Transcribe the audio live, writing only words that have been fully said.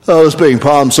This being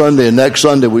Palm Sunday, and next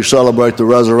Sunday we celebrate the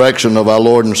resurrection of our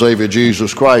Lord and Savior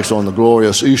Jesus Christ on the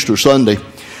glorious Easter Sunday.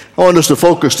 I want us to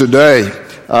focus today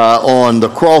on the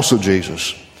cross of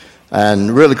Jesus and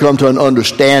really come to an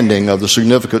understanding of the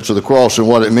significance of the cross and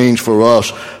what it means for us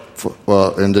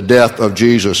in the death of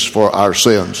Jesus for our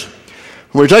sins.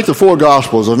 When we take the four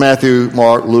Gospels of Matthew,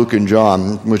 Mark, Luke, and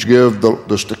John, which give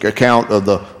the account of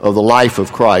the life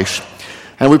of Christ,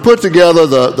 and we put together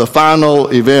the final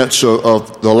events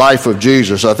of the life of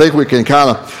Jesus, I think we can kind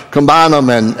of combine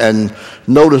them and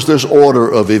notice this order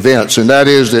of events. And that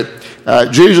is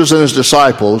that Jesus and his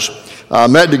disciples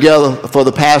met together for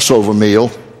the Passover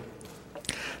meal.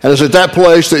 And it's at that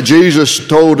place that Jesus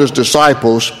told his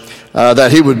disciples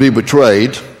that he would be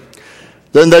betrayed.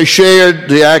 Then they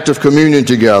shared the act of communion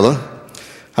together.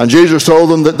 And Jesus told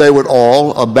them that they would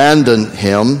all abandon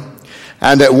him,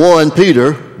 and that one,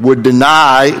 Peter, would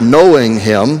deny knowing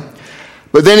him.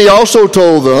 But then he also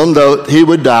told them that he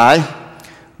would die,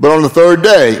 but on the third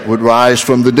day would rise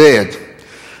from the dead.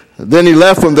 Then he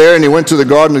left from there and he went to the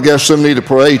Garden of Gethsemane to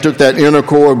pray. He took that inner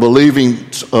core of believing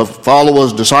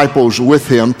followers, disciples with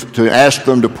him to ask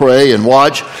them to pray and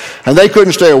watch. And they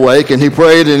couldn't stay awake, and he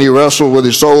prayed and he wrestled with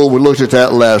his soul. We looked at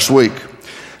that last week.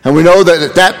 And we know that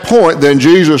at that point then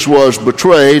Jesus was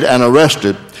betrayed and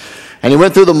arrested. And he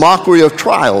went through the mockery of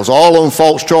trials, all on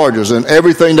false charges, and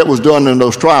everything that was done in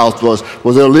those trials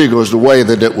was illegal as the way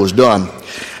that it was done.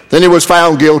 Then he was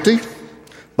found guilty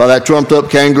by that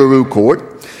trumped-up kangaroo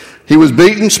court. He was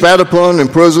beaten, spat upon,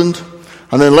 imprisoned,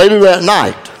 and then later that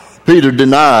night, Peter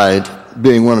denied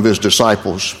being one of his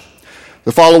disciples.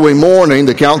 The following morning,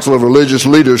 the council of religious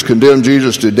leaders condemned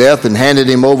Jesus to death and handed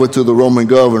him over to the Roman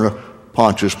governor,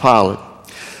 Pontius Pilate.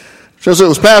 Since it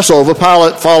was Passover,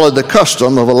 Pilate followed the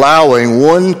custom of allowing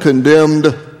one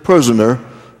condemned prisoner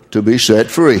to be set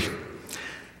free.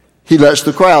 He lets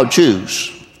the crowd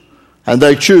choose, and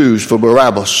they choose for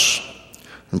Barabbas.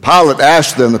 And Pilate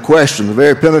asked them the question, a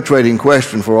very penetrating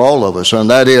question for all of us,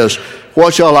 and that is,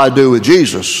 what shall I do with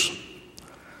Jesus?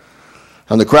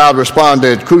 And the crowd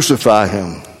responded, crucify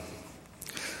him.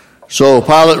 So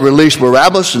Pilate released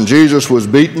Barabbas, and Jesus was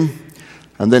beaten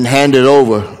and then handed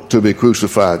over to be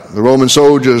crucified. The Roman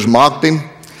soldiers mocked him.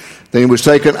 Then he was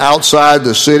taken outside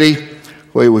the city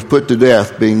where he was put to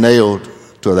death, being nailed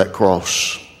to that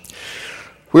cross.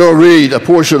 We'll read a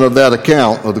portion of that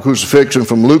account of the crucifixion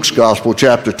from Luke's Gospel,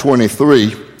 chapter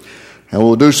 23, and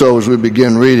we'll do so as we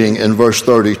begin reading in verse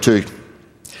 32.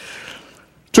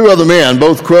 Two other men,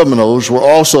 both criminals, were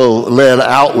also led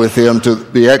out with him to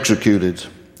be executed.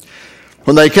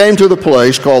 When they came to the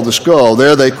place called the Skull,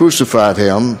 there they crucified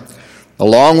him,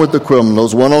 along with the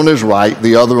criminals, one on his right,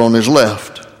 the other on his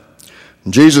left.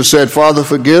 And Jesus said, Father,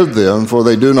 forgive them, for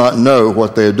they do not know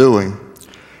what they are doing.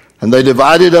 And they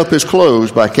divided up his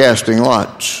clothes by casting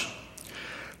lots.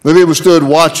 The people stood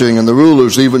watching, and the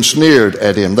rulers even sneered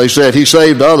at him. They said, he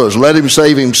saved others, let him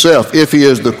save himself, if he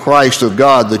is the Christ of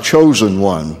God, the chosen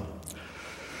one.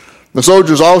 The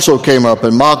soldiers also came up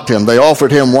and mocked him. They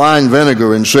offered him wine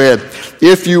vinegar and said,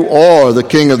 if you are the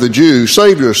king of the Jews,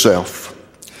 save yourself.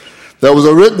 There was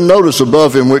a written notice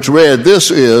above him which read,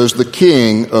 this is the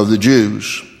king of the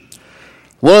Jews.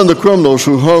 One of the criminals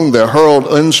who hung there hurled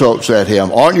insults at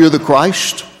him. Aren't you the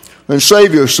Christ? Then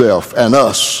save yourself and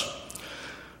us.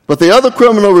 But the other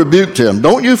criminal rebuked him.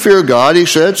 Don't you fear God, he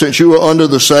said, since you are under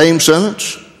the same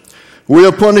sentence? We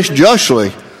are punished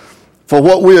justly for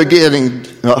what we are getting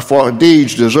for our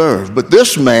deeds deserve. But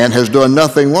this man has done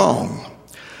nothing wrong.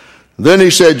 Then he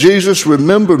said, Jesus,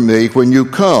 remember me when you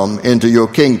come into your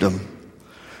kingdom.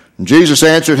 And Jesus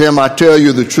answered him, I tell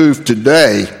you the truth,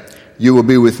 today you will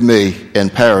be with me in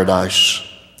paradise.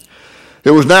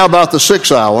 It was now about the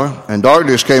 6th hour, and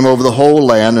darkness came over the whole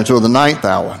land until the 9th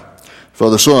hour, for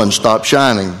the sun stopped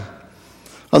shining.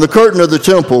 And the curtain of the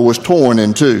temple was torn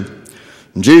in two.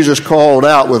 And Jesus called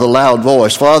out with a loud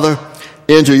voice, Father,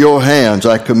 into your hands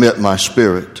I commit my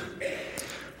spirit.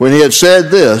 When he had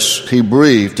said this, he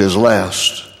breathed his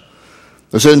last.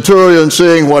 The centurion,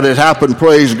 seeing what had happened,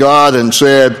 praised God and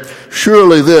said,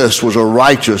 surely this was a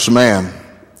righteous man.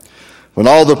 When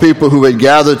all the people who had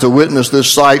gathered to witness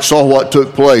this sight saw what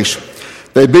took place,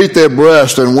 they beat their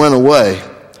breasts and went away.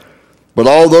 But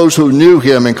all those who knew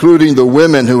him, including the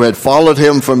women who had followed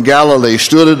him from Galilee,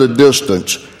 stood at a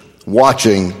distance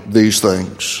watching these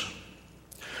things.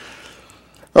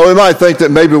 Well, we might think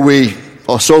that maybe we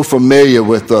are so familiar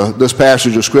with this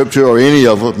passage of Scripture or any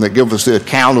of them that give us the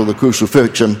account of the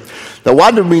crucifixion, that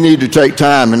why do we need to take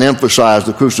time and emphasize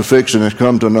the crucifixion and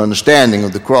come to an understanding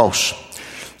of the cross?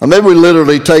 Or maybe we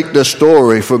literally take this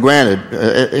story for granted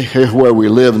where we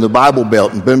live in the Bible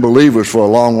Belt and been believers for a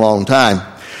long, long time.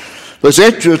 But it's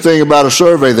interesting about a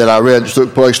survey that I read that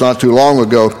took place not too long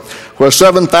ago, where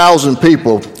 7,000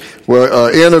 people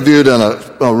were interviewed in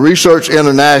a Research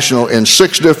International in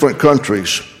 6 different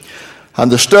countries.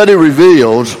 And the study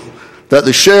revealed that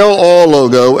the Shell Oil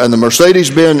logo and the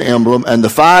Mercedes-Benz emblem and the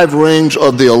 5 rings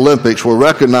of the Olympics were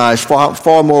recognized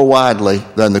far more widely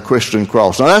than the Christian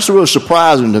cross. Now that's really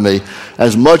surprising to me,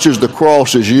 as much as the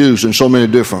cross is used in so many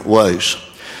different ways.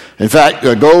 In fact,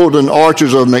 the golden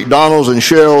arches of McDonald's and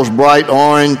Shell's bright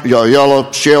orange,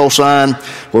 yellow Shell sign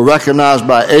were recognized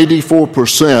by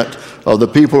 84% of the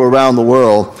people around the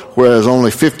world, whereas only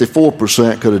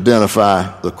 54% could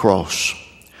identify the cross.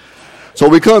 So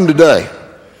we come today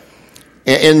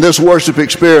in this worship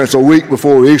experience a week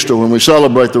before Easter, when we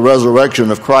celebrate the resurrection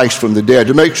of Christ from the dead,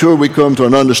 to make sure we come to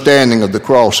an understanding of the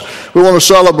cross. We want to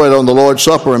celebrate on the Lord's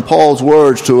Supper and Paul's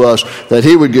words to us that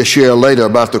he would share later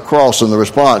about the cross and the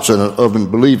response of a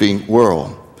believing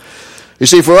world. You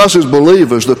see, for us as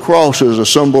believers, the cross is a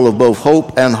symbol of both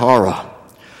hope and horror.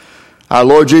 Our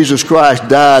Lord Jesus Christ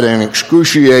died an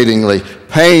excruciatingly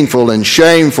painful and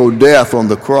shameful death on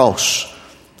the cross,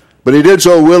 but he did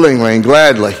so willingly and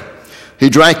gladly. He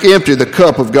drank empty the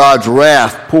cup of God's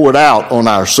wrath poured out on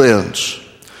our sins.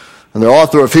 And the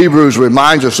author of Hebrews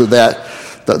reminds us of that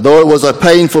though it was a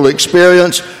painful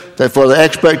experience, that for the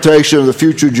expectation of the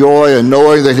future joy and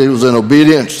knowing that he was in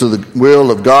obedience to the will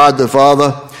of God the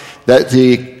Father, that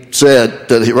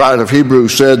the writer of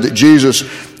Hebrews said that Jesus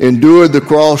endured the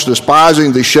cross,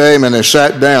 despising the shame, and has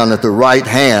sat down at the right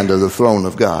hand of the throne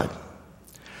of God.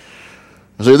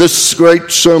 See, this great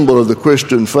symbol of the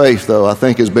Christian faith, though, I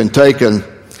think has been taken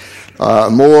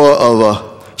more of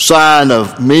a sign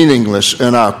of meaningless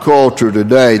in our culture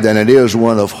today than it is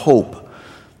one of hope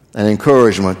and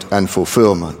encouragement and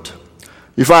fulfillment.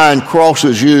 You find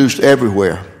crosses used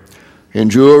everywhere, in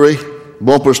jewelry,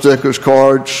 bumper stickers,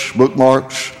 cards,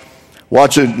 bookmarks,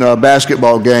 watching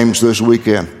basketball games this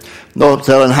weekend. No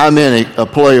telling how many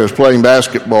players playing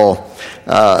basketball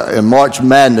in March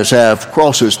Madness have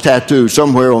crosses tattooed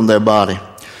somewhere on their body.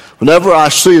 Whenever I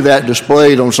see that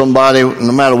displayed on somebody,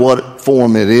 no matter what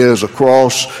form it is, a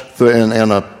cross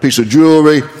and a piece of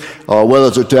jewelry, or whether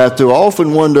it's a tattoo, I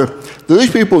often wonder, do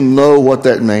these people know what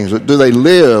that means? Do they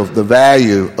live the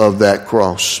value of that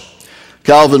cross?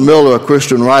 Calvin Miller, a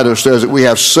Christian writer, says that we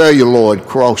have celluloid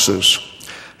crosses.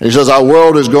 And he says our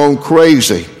world has gone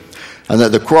crazy, and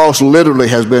that the cross literally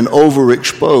has been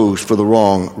overexposed for the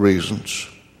wrong reasons.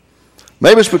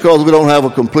 Maybe it's because we don't have a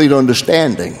complete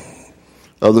understanding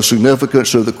of the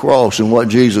significance of the cross and what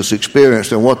Jesus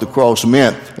experienced and what the cross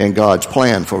meant in God's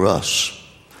plan for us.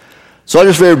 So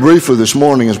just very briefly this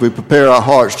morning, as we prepare our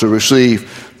hearts to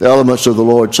receive the elements of the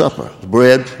Lord's Supper, the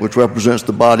bread, which represents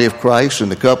the body of Christ,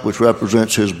 and the cup, which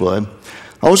represents his blood,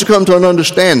 I want us to come to an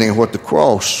understanding of what the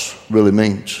cross really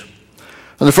means.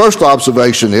 And the first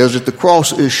observation is that the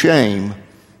cross is shame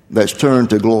that's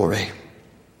turned to glory.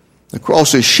 The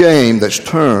cross is shame that's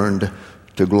turned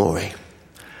to glory.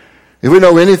 If we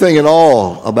know anything at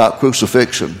all about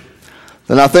crucifixion,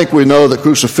 then I think we know that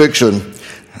crucifixion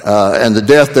and the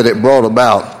death that it brought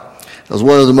about was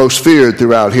one of the most feared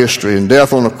throughout history. And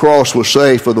death on the cross was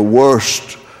saved for the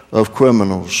worst of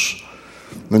criminals.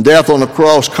 And death on the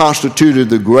cross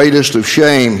constituted the greatest of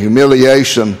shame,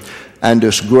 humiliation, and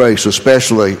disgrace,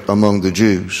 especially among the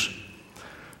Jews.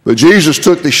 But Jesus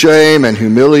took the shame and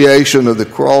humiliation of the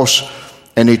cross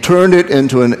and he turned it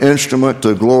into an instrument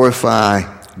to glorify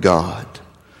God.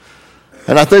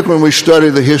 And I think when we study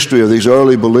the history of these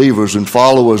early believers and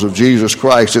followers of Jesus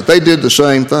Christ, that they did the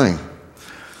same thing.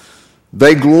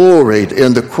 They gloried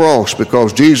in the cross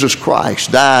because Jesus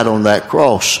Christ died on that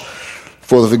cross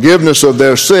for the forgiveness of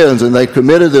their sins, and they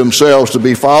committed themselves to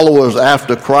be followers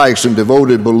after Christ and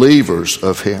devoted believers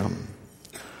of him.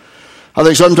 I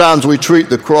think sometimes we treat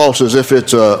the cross as if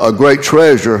it's a great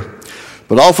treasure,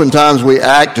 but oftentimes we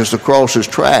act as the cross is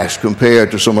trash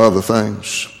compared to some other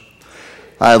things.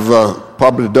 I've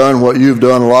probably done what you've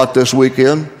done a lot this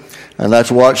weekend, and that's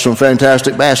watch some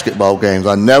fantastic basketball games.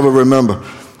 I never remember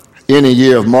any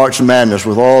year of March Madness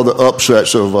with all the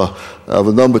upsets of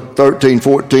a number 13,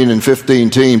 14, and 15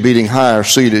 team beating higher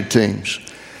seeded teams.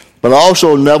 But I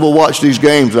also never watched these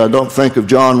games that I don't think of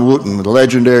John Wooten, the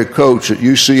legendary coach at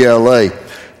UCLA,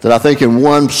 that I think in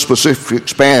one specific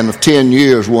span of 10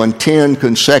 years won 10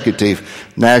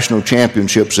 consecutive national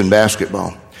championships in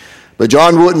basketball. But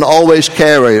John Wooten always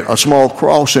carried a small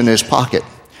cross in his pocket.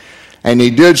 And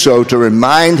he did so to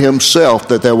remind himself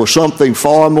that there was something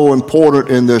far more important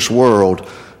in this world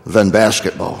than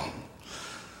basketball.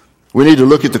 We need to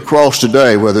look at the cross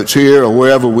today, whether it's here or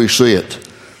wherever we see it,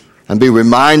 and be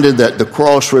reminded that the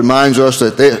cross reminds us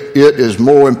that it is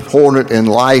more important in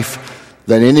life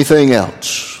than anything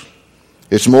else.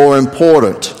 It's more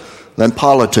important than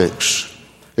politics.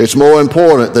 It's more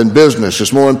important than business.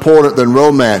 It's more important than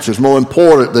romance. It's more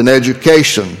important than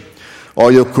education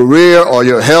or your career or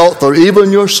your health or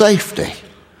even your safety.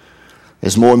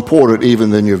 It's more important even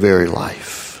than your very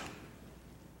life.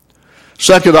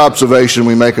 Second observation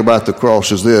we make about the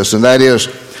cross is this, and that is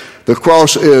the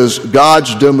cross is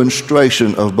God's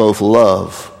demonstration of both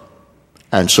love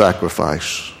and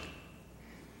sacrifice.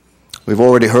 We've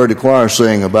already heard the choir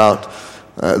sing about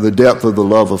the depth of the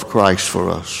love of Christ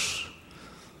for us.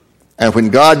 And when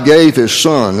God gave his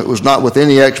Son, it was not with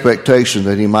any expectation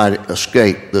that he might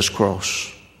escape this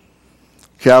cross.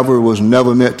 Calvary was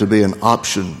never meant to be an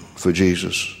option for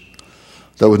Jesus.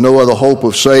 There was no other hope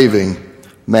of saving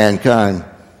mankind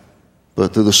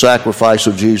but through the sacrifice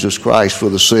of Jesus Christ for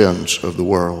the sins of the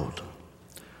world.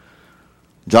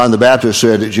 John the Baptist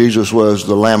said that Jesus was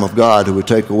the Lamb of God who would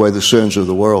take away the sins of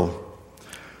the world.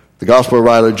 The gospel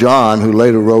writer John, who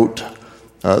later wrote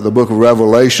the book of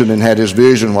Revelation and had his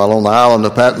vision while on the island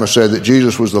of Patmos, said that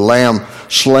Jesus was the Lamb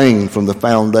slain from the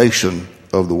foundation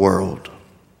of the world.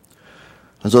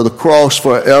 And so the cross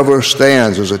forever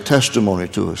stands as a testimony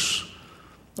to us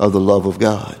of the love of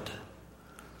God.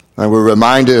 And we're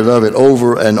reminded of it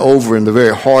over and over in the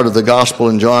very heart of the gospel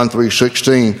in John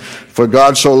 3:16. For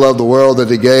God so loved the world that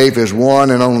he gave his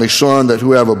one and only Son, that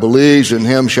whoever believes in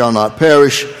him shall not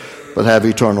perish, but have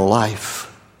eternal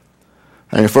life.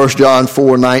 And in 1 John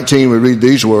 4:19 we read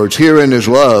these words, herein is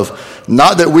love,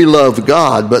 not that we loved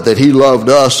God, but that he loved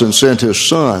us and sent his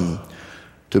Son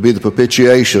to be the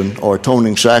propitiation or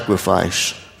atoning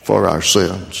sacrifice for our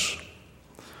sins.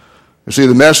 You see,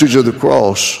 the message of the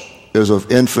cross is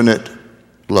of infinite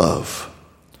love.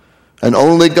 And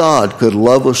only God could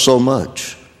love us so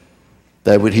much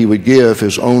that he would give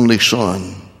his only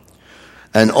Son.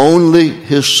 And only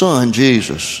his Son,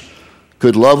 Jesus,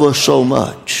 could love us so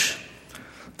much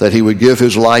that he would give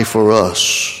his life for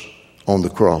us on the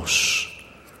cross.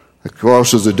 The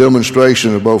cross is a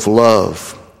demonstration of both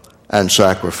love and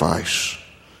sacrifice,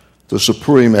 the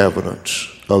supreme evidence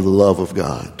of the love of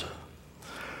God.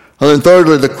 And then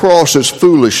thirdly, the cross is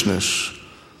foolishness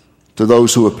to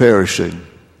those who are perishing.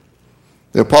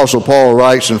 The Apostle Paul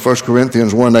writes in 1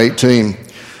 Corinthians 1:18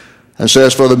 and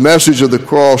says, for the message of the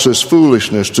cross is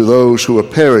foolishness to those who are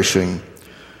perishing,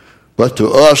 but to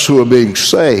us who are being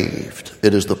saved,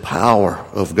 it is the power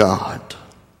of God.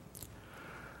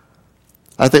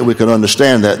 I think we can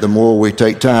understand that the more we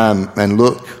take time and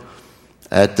look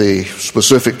at the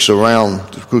specifics around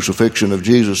the crucifixion of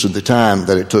Jesus at the time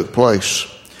that it took place.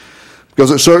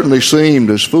 Because it certainly seemed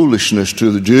as foolishness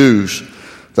to the Jews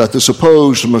that the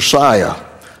supposed Messiah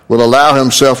would allow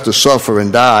himself to suffer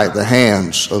and die at the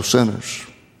hands of sinners.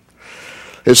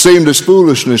 It seemed as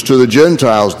foolishness to the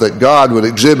Gentiles that God would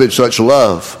exhibit such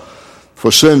love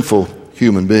for sinful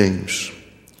human beings.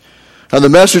 And the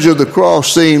message of the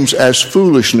cross seems as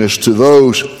foolishness to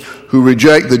those who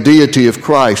reject the deity of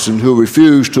Christ and who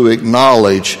refuse to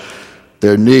acknowledge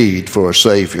their need for a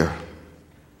Savior.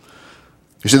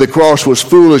 You see, the cross was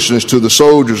foolishness to the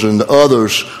soldiers and the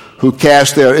others who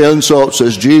cast their insults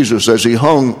at Jesus as he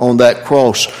hung on that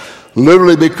cross,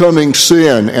 literally becoming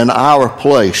sin in our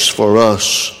place for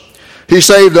us. He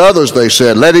saved others, they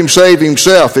said. Let him save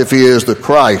himself if he is the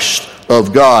Christ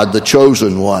of God, the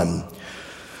chosen one.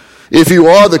 If you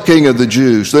are the King of the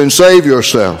Jews, then save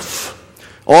yourself.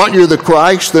 Aren't you the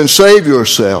Christ? Then save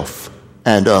yourself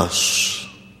and us.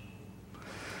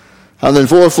 And then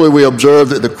fourthly, we observe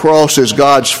that the cross is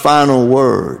God's final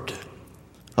word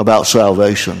about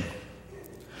salvation.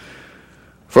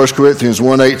 1 Corinthians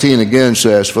 1:18 again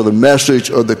says, for the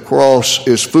message of the cross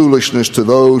is foolishness to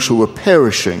those who are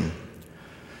perishing,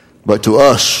 but to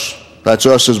us, that's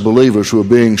us as believers who are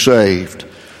being saved,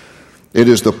 it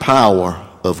is the power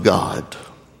of God.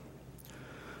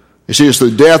 You see, it's the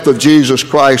death of Jesus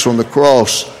Christ on the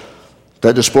cross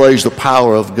that displays the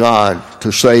power of God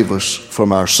to save us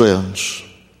from our sins.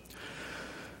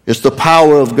 It's the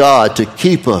power of God to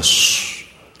keep us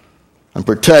and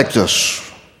protect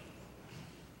us,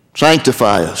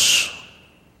 sanctify us,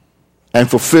 and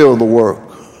fulfill the work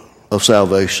of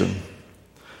salvation.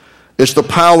 It's the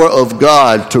power of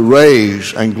God to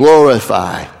raise and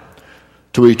glorify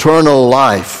to eternal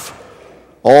life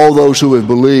all those who have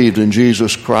believed in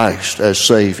Jesus Christ as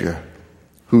Savior,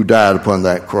 who died upon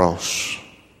that cross.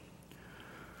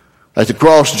 At the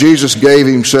cross, Jesus gave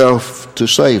himself to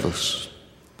save us.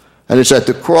 And it's at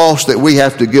the cross that we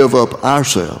have to give up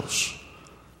ourselves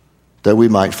that we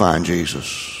might find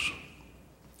Jesus.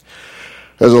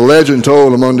 There's a legend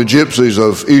told among the gypsies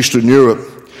of Eastern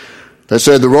Europe They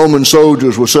said the Roman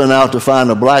soldiers were sent out to find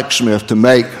a blacksmith to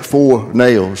make 4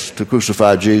 nails to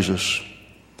crucify Jesus.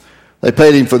 They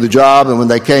paid him for the job, and when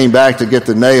they came back to get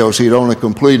the nails, he'd only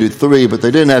completed 3, but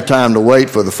they didn't have time to wait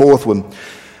for the 4th one.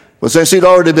 But since he'd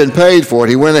already been paid for it,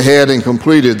 he went ahead and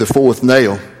completed the 4th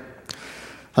nail.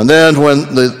 And then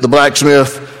when the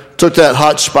blacksmith took that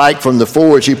hot spike from the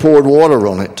forge, he poured water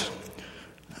on it.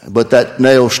 But that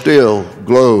nail still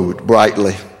glowed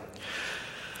brightly.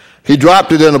 He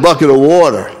dropped it in a bucket of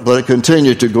water, but it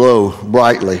continued to glow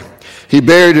brightly. He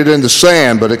buried it in the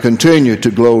sand, but it continued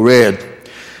to glow red.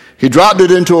 He dropped it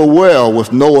into a well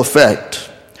with no effect.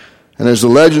 And as the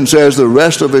legend says, the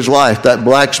rest of his life, that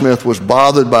blacksmith was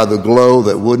bothered by the glow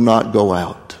that would not go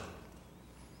out.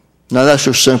 Now, that's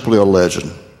just simply a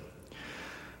legend.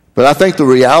 But I think the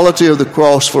reality of the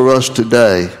cross for us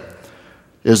today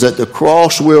is that the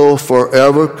cross will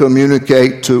forever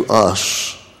communicate to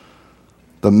us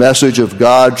the message of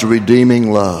God's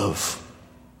redeeming love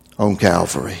on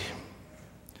Calvary.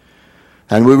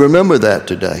 And we remember that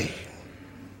today,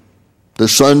 the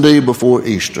Sunday before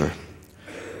Easter,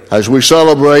 as we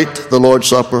celebrate the Lord's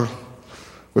Supper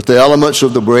with the elements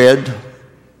of the bread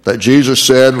that Jesus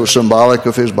said was symbolic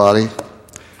of his body,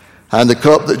 and the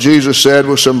cup that Jesus said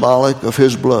was symbolic of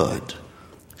his blood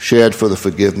shed for the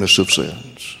forgiveness of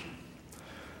sins.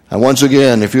 And once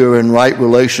again, if you're in right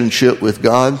relationship with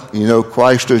God, you know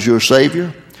Christ as your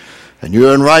Savior, and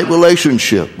you're in right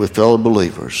relationship with fellow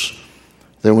believers,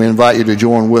 then we invite you to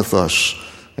join with us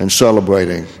in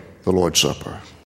celebrating the Lord's Supper.